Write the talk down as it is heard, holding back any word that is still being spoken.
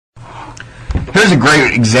Here's a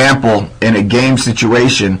great example in a game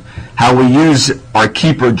situation how we use our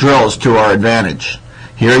keeper drills to our advantage.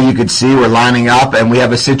 Here you can see we're lining up and we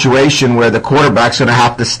have a situation where the quarterback's going to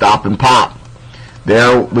have to stop and pop.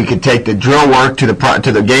 There we could take the drill work to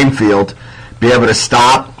the game field, be able to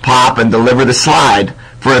stop, pop, and deliver the slide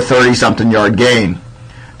for a 30-something yard gain.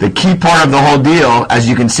 The key part of the whole deal, as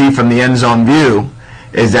you can see from the end zone view,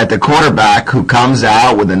 is that the quarterback who comes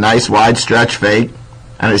out with a nice wide stretch fake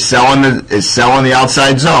and is selling the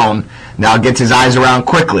outside zone now gets his eyes around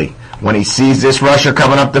quickly. When he sees this rusher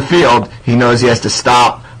coming up the field, he knows he has to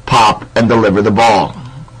stop, pop, and deliver the ball.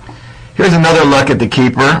 Here's another look at the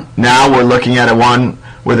keeper. Now we're looking at one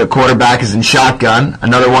where the quarterback is in shotgun,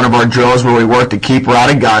 another one of our drills where we work the keeper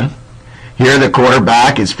out of gun. Here the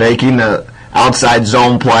quarterback is faking the outside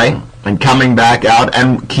zone play and coming back out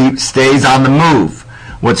and stays on the move.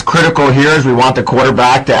 What's critical here is we want the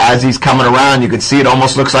quarterback to, as he's coming around, you can see it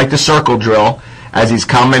almost looks like the circle drill. As he's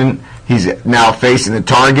coming, he's now facing the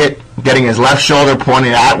target, getting his left shoulder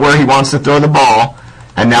pointed at where he wants to throw the ball,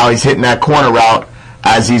 and now he's hitting that corner route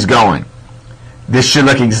as he's going. This should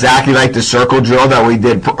look exactly like the circle drill that we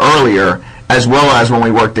did earlier, as well as when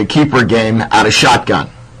we worked the keeper game out of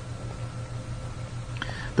shotgun.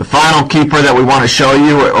 The final keeper that we want to show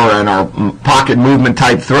you, or in our pocket movement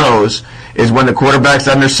type throws, is when the quarterback's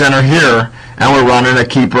under center here and we're running a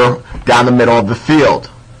keeper down the middle of the field.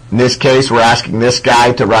 In this case, we're asking this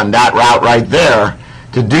guy to run that route right there.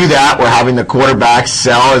 To do that, we're having the quarterback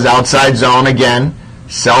sell his outside zone again,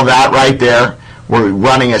 sell that right there. We're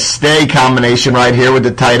running a stay combination right here with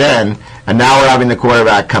the tight end, and now we're having the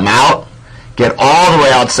quarterback come out, get all the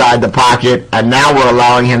way outside the pocket, and now we're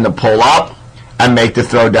allowing him to pull up and make the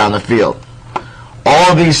throw down the field.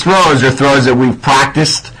 All of these throws are throws that we've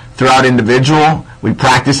practiced throughout individual. We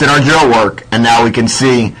practice in our drill work, and now we can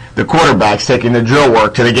see the quarterbacks taking the drill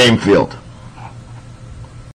work to the game field.